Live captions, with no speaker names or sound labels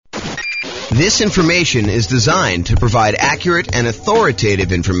This information is designed to provide accurate and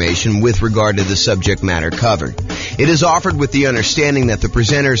authoritative information with regard to the subject matter covered. It is offered with the understanding that the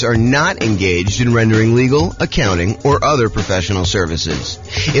presenters are not engaged in rendering legal, accounting, or other professional services.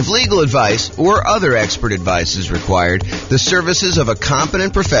 If legal advice or other expert advice is required, the services of a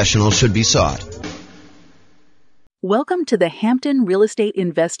competent professional should be sought. Welcome to the Hampton Real Estate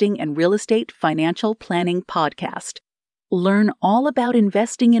Investing and Real Estate Financial Planning Podcast. Learn all about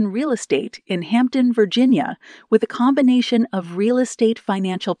investing in real estate in Hampton, Virginia, with a combination of real estate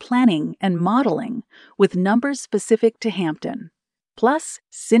financial planning and modeling with numbers specific to Hampton, plus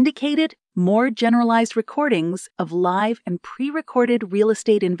syndicated, more generalized recordings of live and pre-recorded real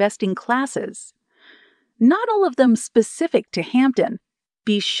estate investing classes. Not all of them specific to Hampton.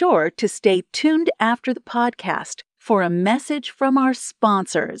 Be sure to stay tuned after the podcast for a message from our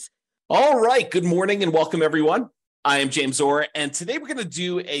sponsors. All right. Good morning and welcome, everyone. I am James Orr, and today we're going to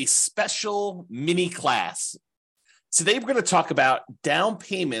do a special mini class. Today we're going to talk about down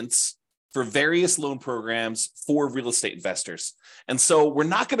payments for various loan programs for real estate investors. And so we're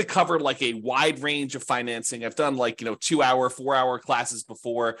not going to cover like a wide range of financing. I've done 2-hour, 4-hour classes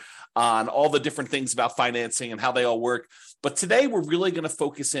before on all the different things about financing and how they all work. But today we're really going to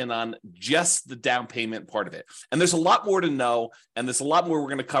focus in on just the down payment part of it. And there's a lot more to know, and there's a lot more we're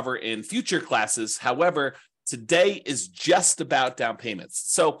going to cover in future classes. However, today is just about down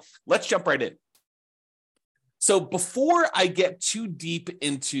payments. So let's jump right in. So before I get too deep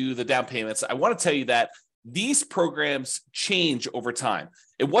into the down payments, I want to tell you that these programs change over time.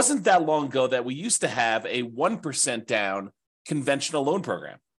 It wasn't that long ago that we used to have a 1% down conventional loan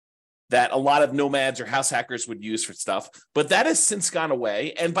program that a lot of nomads or house hackers would use for stuff, but that has since gone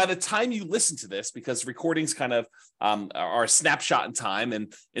away. And by the time you listen to this, because recordings kind of are a snapshot in time,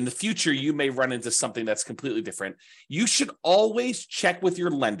 and in the future, you may run into something that's completely different, you should always check with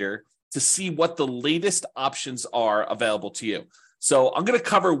your lender to see what the latest options are available to you. So I'm going to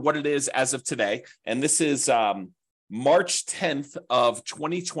cover what it is as of today, and this is March 10th of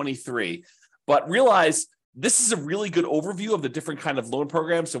 2023, but realize this is a really good overview of the different kind of loan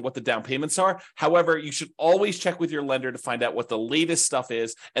programs and what the down payments are. However, you should always check with your lender to find out what the latest stuff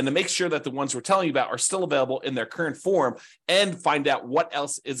is and to make sure that the ones we're telling you about are still available in their current form, and find out what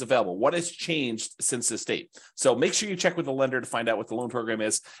else is available, what has changed since this date. So make sure you check with the lender to find out what the loan program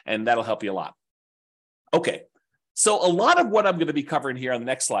is, and that'll help you a lot. Okay. So a lot of what I'm going to be covering here on the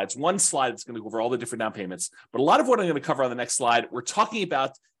next slides, one slide is going to go over all the different down payments, but a lot of what I'm going to cover on the next slide, we're talking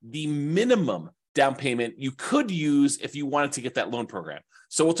about the minimum down payment you could use if you wanted to get that loan program.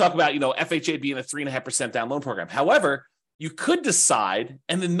 So we'll talk about, FHA being a 3.5% down loan program. However, you could decide,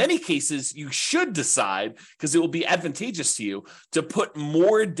 and in many cases, you should decide, because it will be advantageous to you, to put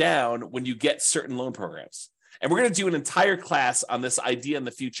more down when you get certain loan programs. And we're going to do an entire class on this idea in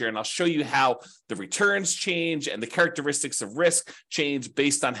the future, and I'll show you how the returns change and the characteristics of risk change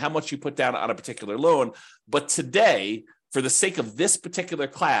based on how much you put down on a particular loan. But today, for the sake of this particular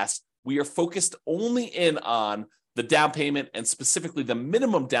class, we are focused only in on the down payment, and specifically the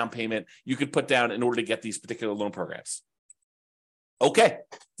minimum down payment you could put down in order to get these particular loan programs. Okay,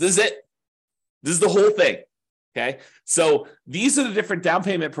 this is it. This is the whole thing. Okay, so these are the different down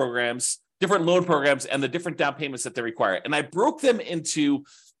payment programs, different loan programs, and the different down payments that they require. And I broke them into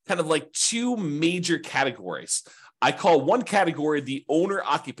kind of like two major categories. I call one category the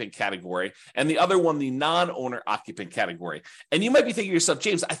owner-occupant category, and the other one the non-owner-occupant category. And you might be thinking to yourself,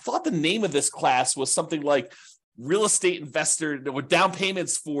 James, I thought the name of this class was something like real estate investor with down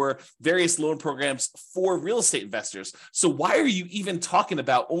payments for various loan programs for real estate investors. So why are you even talking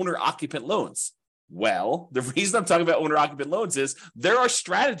about owner-occupant loans? Well, the reason I'm talking about owner-occupant loans is there are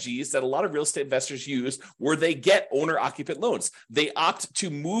strategies that a lot of real estate investors use where they get owner-occupant loans. They opt to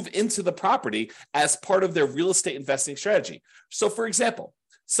move into the property as part of their real estate investing strategy. So, for example,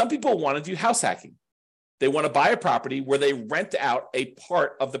 some people want to do house hacking. They want to buy a property where they rent out a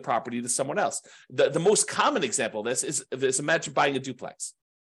part of the property to someone else. The most common example of this is imagine buying a duplex.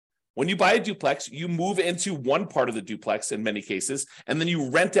 When you buy a duplex, you move into one part of the duplex in many cases, and then you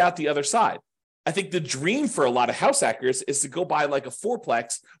rent out the other side. I think the dream for a lot of house hackers is to go buy like a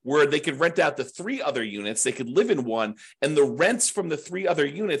fourplex where they could rent out the 3 other units, they could live in one, and the rents from the 3 other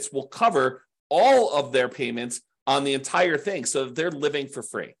units will cover all of their payments on the entire thing so that they're living for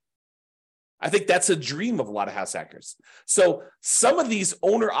free. I think that's a dream of a lot of house hackers. So some of these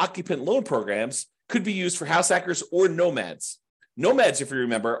owner-occupant loan programs could be used for house hackers or nomads. Nomads, if you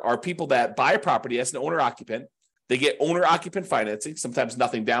remember, are people that buy a property as an owner-occupant. They get owner-occupant financing, sometimes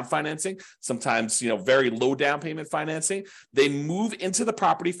nothing down financing, sometimes very low down payment financing. They move into the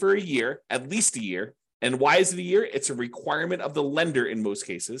property for a year, at least a year. And why is it a year? It's a requirement of the lender in most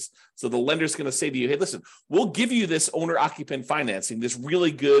cases. So the lender's going to say to you, hey, listen, we'll give you this owner-occupant financing, this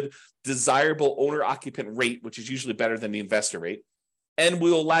really good, desirable owner-occupant rate, which is usually better than the investor rate. And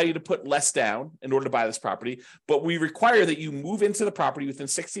we'll allow you to put less down in order to buy this property. But we require that you move into the property within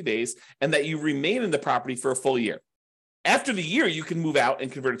 60 days and that you remain in the property for a full year. After the year, you can move out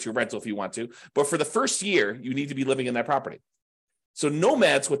and convert it to a rental if you want to. But for the first year, you need to be living in that property. So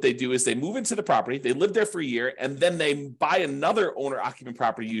nomads, what they do is they move into the property, they live there for a year, and then they buy another owner-occupant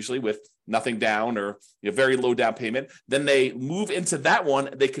property, usually with nothing down or very low down payment. Then they move into that one,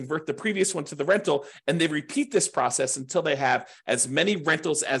 they convert the previous one to the rental, and they repeat this process until they have as many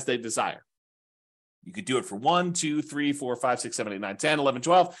rentals as they desire. You could do it for 1, 2, 3, 4, 5, 6, 7, 8, 9, 10, 11,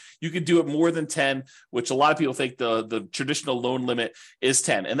 12. You could do it more than 10, which a lot of people think the traditional loan limit is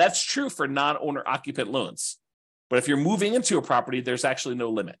 10. And that's true for non-owner occupant loans. But if you're moving into a property, there's actually no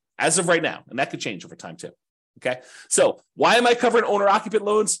limit as of right now. And that could change over time too. Okay. So why am I covering owner occupant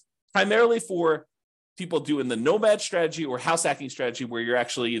loans? Primarily for people doing the nomad strategy or house hacking strategy, where you're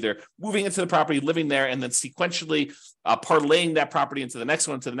actually either moving into the property, living there, and then sequentially parlaying that property into the next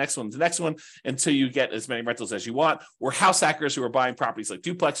one, to the next one, to the next one, until you get as many rentals as you want. Or house hackers who are buying properties like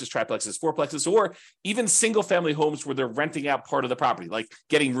duplexes, triplexes, fourplexes, or even single family homes where they're renting out part of the property, like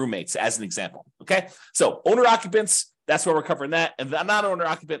getting roommates as an example. Okay. So owner occupants, that's where we're covering that. And the non-owner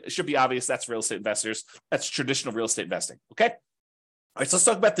occupant, it should be obvious. That's real estate investors. That's traditional real estate investing. Okay. All right, so let's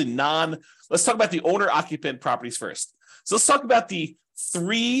talk about the owner-occupant properties first. So let's talk about the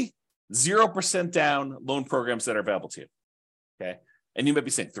 3 0% down loan programs that are available to you. Okay, and you might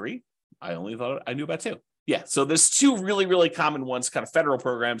be saying 3. I only thought I knew about 2. Yeah, so there's 2 really, really common ones, kind of federal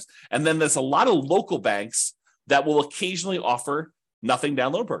programs, and then there's a lot of local banks that will occasionally offer nothing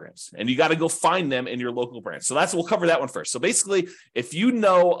down loan programs, and you got to go find them in your local branch. So we'll cover that one first. So basically, if you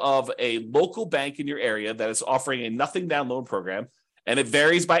know of a local bank in your area that is offering a nothing down loan program, and it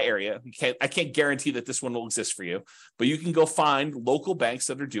varies by area. I can't guarantee that this one will exist for you, but you can go find local banks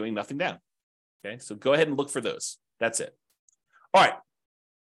that are doing nothing down. Okay, so go ahead and look for those. That's it. All right.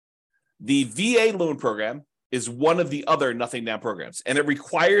 The VA loan program is one of the other nothing down programs, and it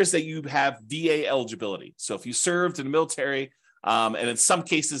requires that you have VA eligibility. So if you served in the military, and in some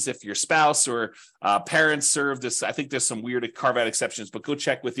cases, if your spouse or parents served this, I think there's some weird carve-out exceptions, but go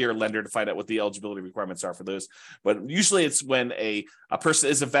check with your lender to find out what the eligibility requirements are for those. But usually it's when a person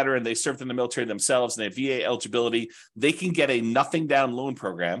is a veteran, they served in the military themselves, and they have VA eligibility, they can get a nothing down loan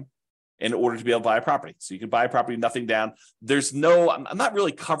program in order to be able to buy a property. So you can buy a property, nothing down. I'm not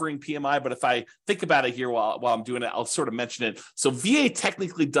really covering PMI, but if I think about it here while I'm doing it, I'll sort of mention it. So VA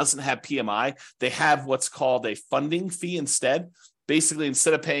technically doesn't have PMI. They have what's called a funding fee instead. Basically,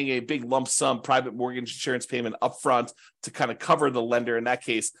 instead of paying a big lump sum private mortgage insurance payment upfront to kind of cover the lender, in that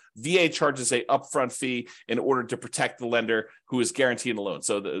case, VA charges a upfront fee in order to protect the lender who is guaranteeing the loan.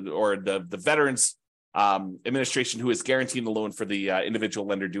 So the Veterans Administration who is guaranteeing the loan for the individual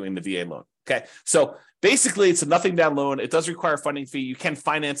lender doing the VA loan. Okay, so basically it's a nothing down loan. It does require a funding fee. You can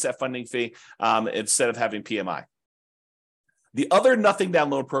finance that funding fee instead of having PMI. The other nothing down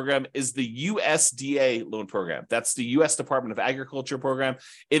loan program is the USDA loan program. That's the U.S. Department of Agriculture program.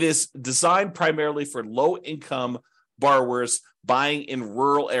 It is designed primarily for low income borrowers buying in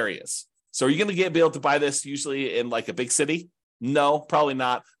rural areas. So are you going to be able to buy this usually in like a big city? No, probably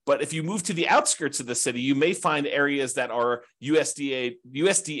not. But if you move to the outskirts of the city, you may find areas that are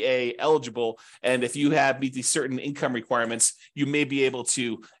USDA eligible. And if you meet these certain income requirements, you may be able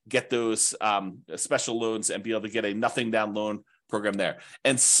to get those special loans and be able to get a nothing down loan program there.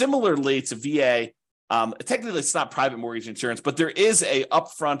 And similarly to VA, technically it's not private mortgage insurance, but there is a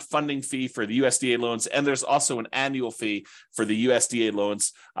upfront funding fee for the USDA loans. And there's also an annual fee for the USDA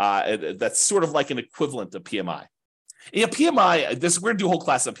loans. That's sort of like an equivalent of PMI. Yeah, PMI, we're going to do a whole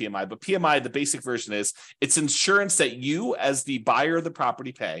class on PMI, but PMI, the basic version is it's insurance that you as the buyer of the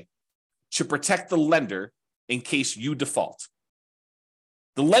property pay to protect the lender in case you default.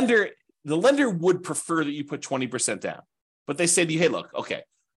 The lender would prefer that you put 20% down, but they say to you, hey, look, okay,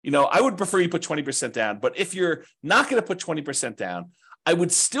 I would prefer you put 20% down, but if you're not going to put 20% down, I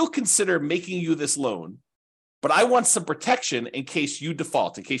would still consider making you this loan, but I want some protection in case you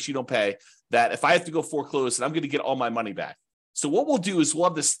default, in case you don't pay, that if I have to go foreclose, and I'm going to get all my money back. So what we'll do is we'll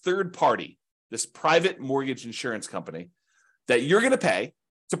have this third party, this private mortgage insurance company that you're going to pay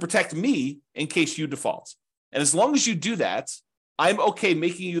to protect me in case you default. And as long as you do that, I'm okay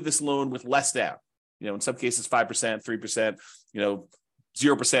making you this loan with less down. In some cases, 5%, 3%, 0%,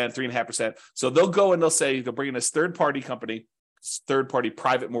 3.5%. So they'll go and they'll bring in this third party company, third party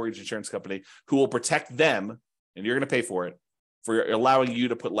private mortgage insurance company who will protect them, and you're going to pay for it, for allowing you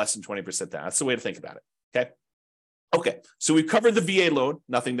to put less than 20% down. That's the way to think about it. Okay, so we've covered the VA loan,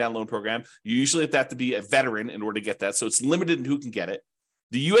 nothing down loan program. You usually have to be a veteran in order to get that, so it's limited in who can get it.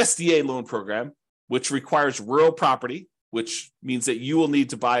 The USDA loan program, which requires rural property, which means that you will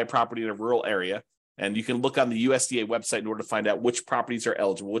need to buy a property in a rural area. And you can look on the USDA website in order to find out which properties are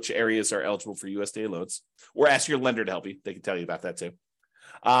eligible, which areas are eligible for USDA loans, or ask your lender to help you. They can tell you about that too.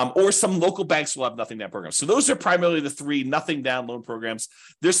 Or some local banks will have nothing down programs. So those are primarily the three nothing down loan programs.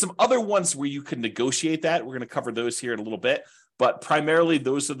 There's some other ones where you can negotiate that. We're going to cover those here in a little bit, but primarily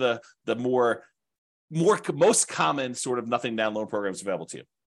those are the most common sort of nothing down loan programs available to you.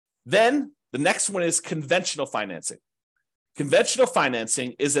 Then the next one is conventional financing. Conventional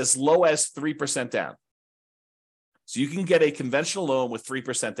financing is as low as 3% down. So you can get a conventional loan with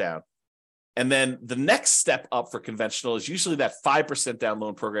 3% down. And then the next step up for conventional is usually that 5% down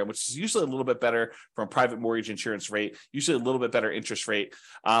loan program, which is usually a little bit better from private mortgage insurance rate, usually a little bit better interest rate.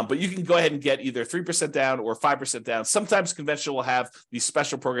 But you can go ahead and get either 3% down or 5% down. Sometimes conventional will have these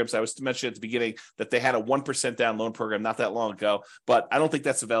special programs. I was to mention at the beginning that they had a 1% down loan program not that long ago, but I don't think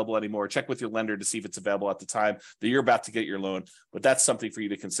that's available anymore. Check with your lender to see if it's available at the time that you're about to get your loan, but that's something for you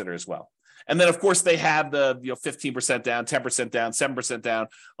to consider as well. And then, of course, they have the 15% down, 10% down, 7% down,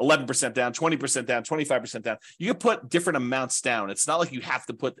 11% down, 20% down, 25% down. You can put different amounts down. It's not like you have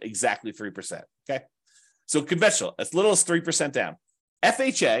to put exactly 3%. Okay. So conventional, as little as 3% down.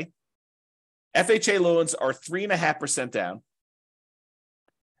 FHA loans are 3.5% down.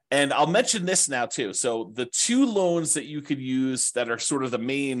 And I'll mention this now too. So the two loans that you could use that are sort of the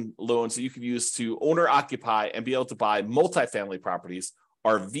main loans that you could use to owner occupy and be able to buy multifamily properties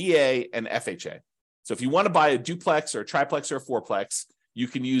are VA and FHA. So if you want to buy a duplex or a triplex or a fourplex, you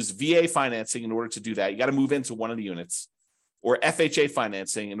can use VA financing in order to do that. You got to move into one of the units, or FHA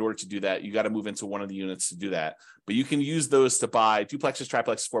financing in order to do that. You got to move into one of the units to do that. But you can use those to buy duplexes,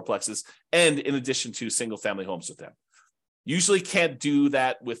 triplexes, fourplexes, and in addition to single family homes with them. Usually can't do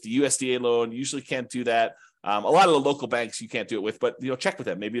that with the USDA loan. Usually can't do that. A lot of the local banks you can't do it with, but check with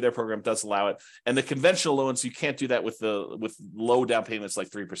them. Maybe their program does allow it. And the conventional loans, you can't do that with low down payments like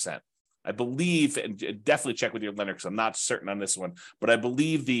 3%. I believe, and definitely check with your lender because I'm not certain on this one, but I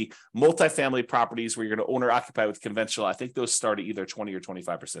believe the multifamily properties where you're going to owner occupy with conventional, I think those start at either 20 or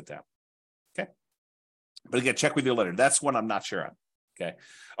 25% down. Okay. But again, check with your lender. That's one I'm not sure on. Okay.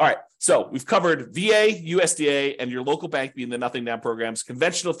 All right. So we've covered VA, USDA, and your local bank being the nothing down programs.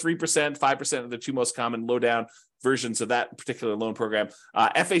 Conventional 3%, 5% are the two most common low down versions of that particular loan program.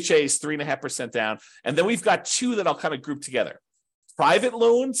 FHA is 3.5% down. And then we've got two that I'll kind of group together: private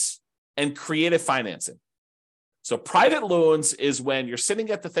loans and creative financing. So private loans is when you're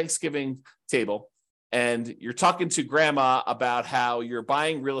sitting at the Thanksgiving table and you're talking to grandma about how you're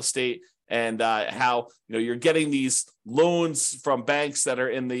buying real estate and how you're getting these loans from banks that are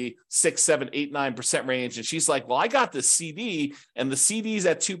in the 6, 7, 8, 9% range. And she's like, well, I got this CD and the CD's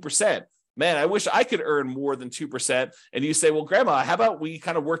at 2%. Man, I wish I could earn more than 2%. And you say, well, grandma, how about we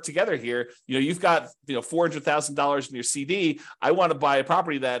kind of work together here? You've got $400,000 in your CD. I want to buy a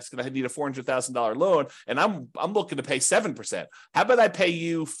property that's going to need a $400,000 loan, and I'm looking to pay 7%. How about I pay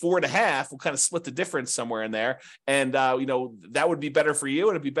you 4.5%? We'll kind of split the difference somewhere in there, and that would be better for you,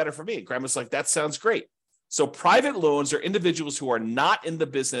 and it'd be better for me. Grandma's like, that sounds great. So private loans are individuals who are not in the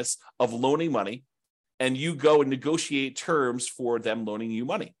business of loaning money, and you go and negotiate terms for them loaning you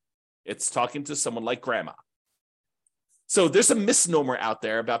money. It's talking to someone like grandma. So there's a misnomer out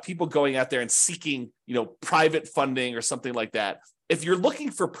there about people going out there and seeking, private funding or something like that. If you're looking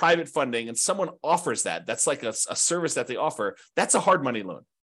for private funding and someone offers that, that's like a service that they offer, that's a hard money loan,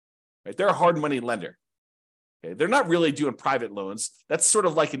 right? They're a hard money lender. Okay? They're not really doing private loans. That's sort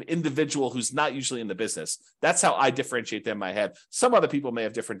of like an individual who's not usually in the business. That's how I differentiate them in my head. Some other people may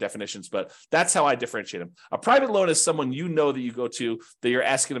have different definitions, but that's how I differentiate them. A private loan is someone that you go to, that you're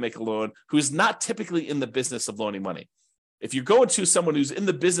asking to make a loan, who's not typically in the business of loaning money. If you're going to someone who's in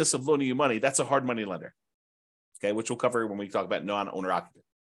the business of loaning you money, that's a hard money lender, okay, which we'll cover when we talk about non-owner occupant.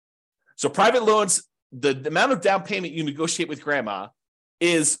 So private loans, the amount of down payment you negotiate with grandma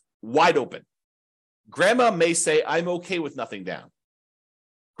is wide open. Grandma may say, I'm okay with nothing down.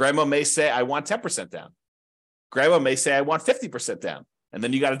 Grandma may say, I want 10% down. Grandma may say, I want 50% down. And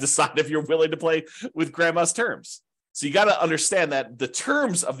then you got to decide if you're willing to play with grandma's terms. So you got to understand that the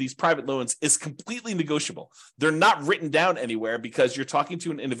terms of these private loans is completely negotiable. They're not written down anywhere because you're talking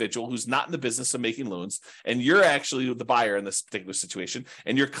to an individual who's not in the business of making loans, and you're actually the buyer in this particular situation,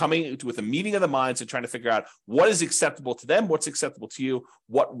 and you're coming with a meeting of the minds and trying to figure out what is acceptable to them, what's acceptable to you,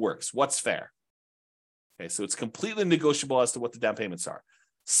 what works, what's fair. Okay, so it's completely negotiable as to what the down payments are.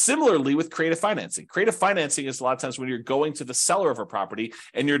 Similarly with creative financing. Creative financing is a lot of times when you're going to the seller of a property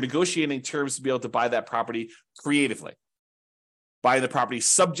and you're negotiating terms to be able to buy that property creatively. Buying the property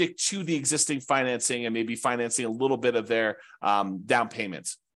subject to the existing financing and maybe financing a little bit of their down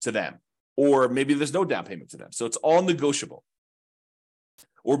payments to them. Or maybe there's no down payment to them. So it's all negotiable.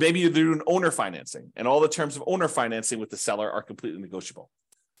 Or maybe you're doing owner financing and all the terms of owner financing with the seller are completely negotiable.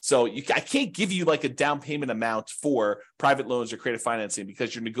 So I can't give you like a down payment amount for private loans or creative financing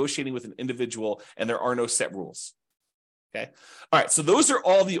because you're negotiating with an individual and there are no set rules. Okay. All right. So those are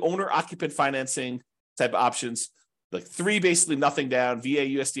all the owner occupant financing type of options. Like 3, basically nothing down, VA,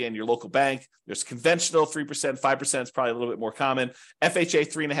 USDA, and your local bank. There's conventional 3%, 5% is probably a little bit more common.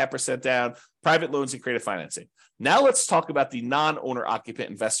 FHA 3.5% down, private loans and creative financing. Now let's talk about the non-owner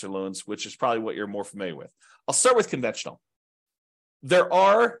occupant investor loans, which is probably what you're more familiar with. I'll start with conventional. There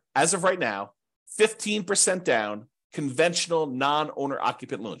are, as of right now, 15% down conventional non-owner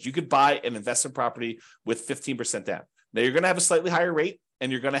occupant loans. You could buy an investment property with 15% down. Now you're going to have a slightly higher rate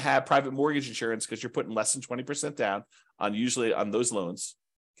and you're going to have private mortgage insurance because you're putting less than 20% down on usually on those loans.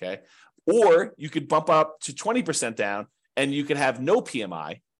 Okay. Or you could bump up to 20% down and you could have no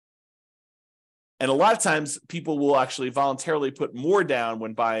PMI. And a lot of times people will actually voluntarily put more down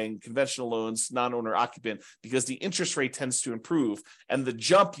when buying conventional loans, non-owner occupant, because the interest rate tends to improve. And the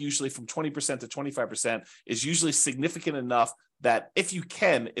jump usually from 20% to 25% is usually significant enough that if you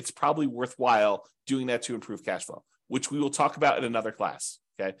can, it's probably worthwhile doing that to improve cash flow, which we will talk about in another class.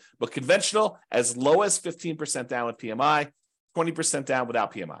 Okay. But conventional, as low as 15% down with PMI, 20% down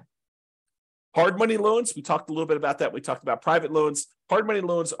without PMI. Hard money loans, we talked a little bit about that. We talked about private loans. Hard money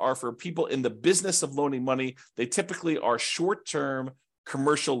loans are for people in the business of loaning money. They typically are short-term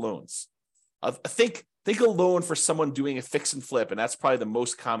commercial loans. Think a loan for someone doing a fix and flip, and that's probably the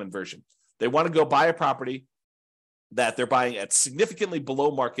most common version. They want to go buy a property that they're buying at significantly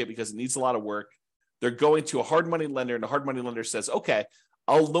below market because it needs a lot of work. They're going to a hard money lender, and the hard money lender says, okay,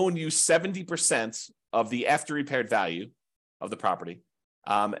 I'll loan you 70% of the after repaired value of the property.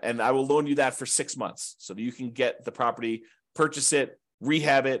 And I will loan you that for 6 months so that you can get the property, purchase it,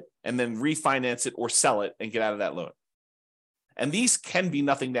 rehab it, and then refinance it or sell it and get out of that loan. And these can be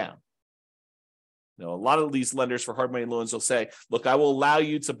nothing down. You know, a lot of these lenders for hard money loans will say, look, I will allow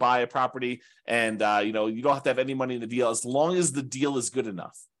you to buy a property and, you don't have to have any money in the deal as long as the deal is good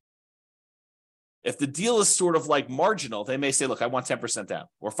enough. If the deal is sort of like marginal, they may say, look, I want 10% down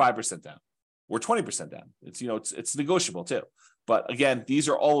or 5% down or 20% down. It's negotiable too. But again, these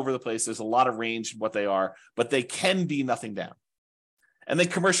are all over the place. There's a lot of range in what they are, but they can be nothing down. And then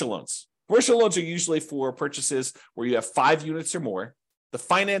commercial loans. Commercial loans are usually for purchases where you have 5 units or more. The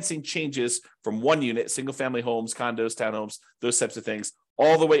financing changes from 1 unit, single family homes, condos, townhomes, those types of things,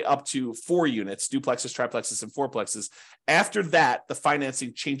 all the way up to 4 units, duplexes, triplexes, and fourplexes. After that, the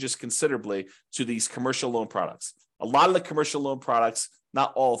financing changes considerably to these commercial loan products. A lot of the commercial loan products,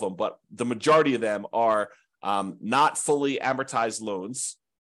 not all of them, but the majority of them are not fully amortized loans,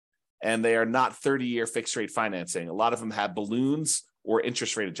 and they are not 30-year fixed rate financing. A lot of them have balloons or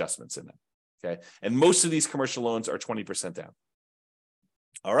interest rate adjustments in them. Okay. And most of these commercial loans are 20% down.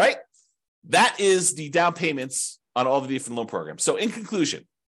 All right. That is the down payments on all the different loan programs. So in conclusion,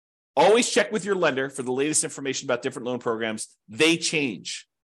 always check with your lender for the latest information about different loan programs. They change.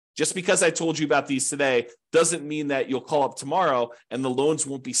 Just because I told you about these today doesn't mean that you'll call up tomorrow and the loans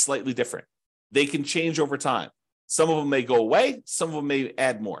won't be slightly different. They can change over time. Some of them may go away. Some of them may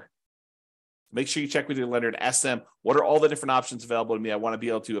add more. Make sure you check with your lender and ask them, what are all the different options available to me? I want to be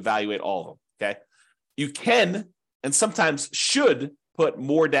able to evaluate all of them. Okay. You can, and sometimes should, put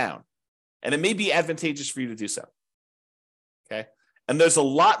more down. And it may be advantageous for you to do so. Okay. And there's a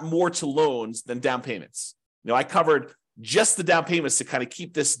lot more to loans than down payments. I covered just the down payments to kind of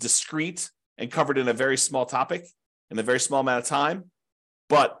keep this discreet and covered in a very small topic in a very small amount of time.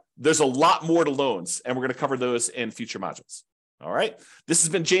 But there's a lot more to loans, and we're going to cover those in future modules. All right. This has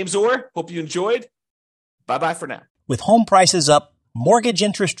been James Orr. Hope you enjoyed. Bye-bye for now. With home prices up, mortgage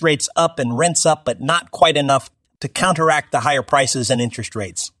interest rates up, and rents up, but not quite enough to counteract the higher prices and interest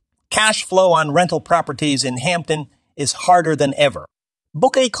rates, cash flow on rental properties in Hampton is harder than ever.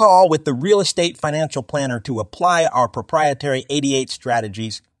 Book a call with the Real Estate Financial Planner to apply our proprietary 88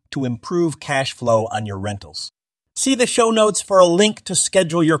 strategies to improve cash flow on your rentals. See the show notes for a link to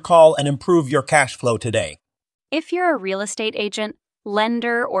schedule your call and improve your cash flow today. If you're a real estate agent,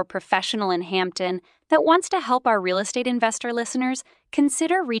 lender, or professional in Hampton that wants to help our real estate investor listeners,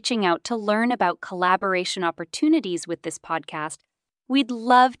 consider reaching out to learn about collaboration opportunities with this podcast. We'd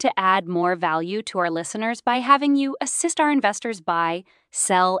love to add more value to our listeners by having you assist our investors buy,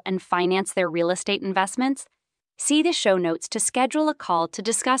 sell, and finance their real estate investments. See the show notes to schedule a call to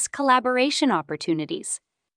discuss collaboration opportunities.